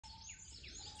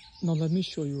Now let me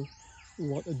show you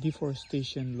what a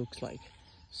deforestation looks like.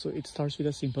 So it starts with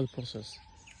a simple process.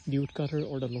 The woodcutter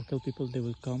or the local people, they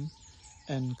will come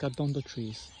and cut down the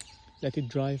trees, let it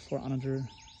dry for another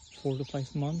 4 to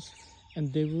 5 months,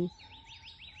 and they will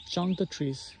chunk the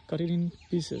trees, cut it in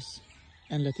pieces,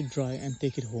 and let it dry and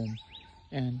take it home.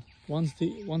 And once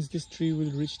this tree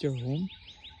will reach their home,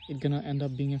 it's gonna end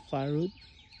up being a firewood,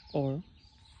 or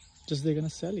just they're gonna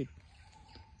sell it.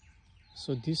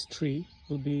 So this tree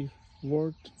will be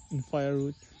worth in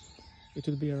firewood, it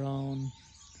will be around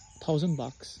 1,000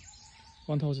 bucks,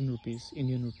 1,000 rupees,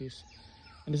 Indian rupees.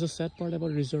 And there's a sad part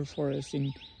about reserve forests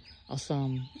in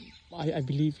Assam. I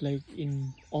believe like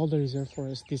in all the reserve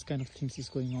forests, this kind of things is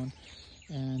going on,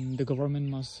 and the government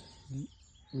must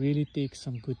really take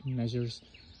some good measures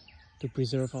to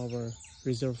preserve our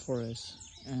reserve forests.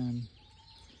 And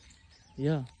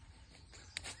yeah,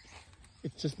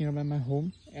 it's just nearby my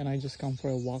home, and I just come for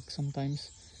a walk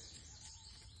sometimes,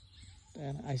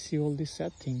 and I see all these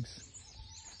sad things.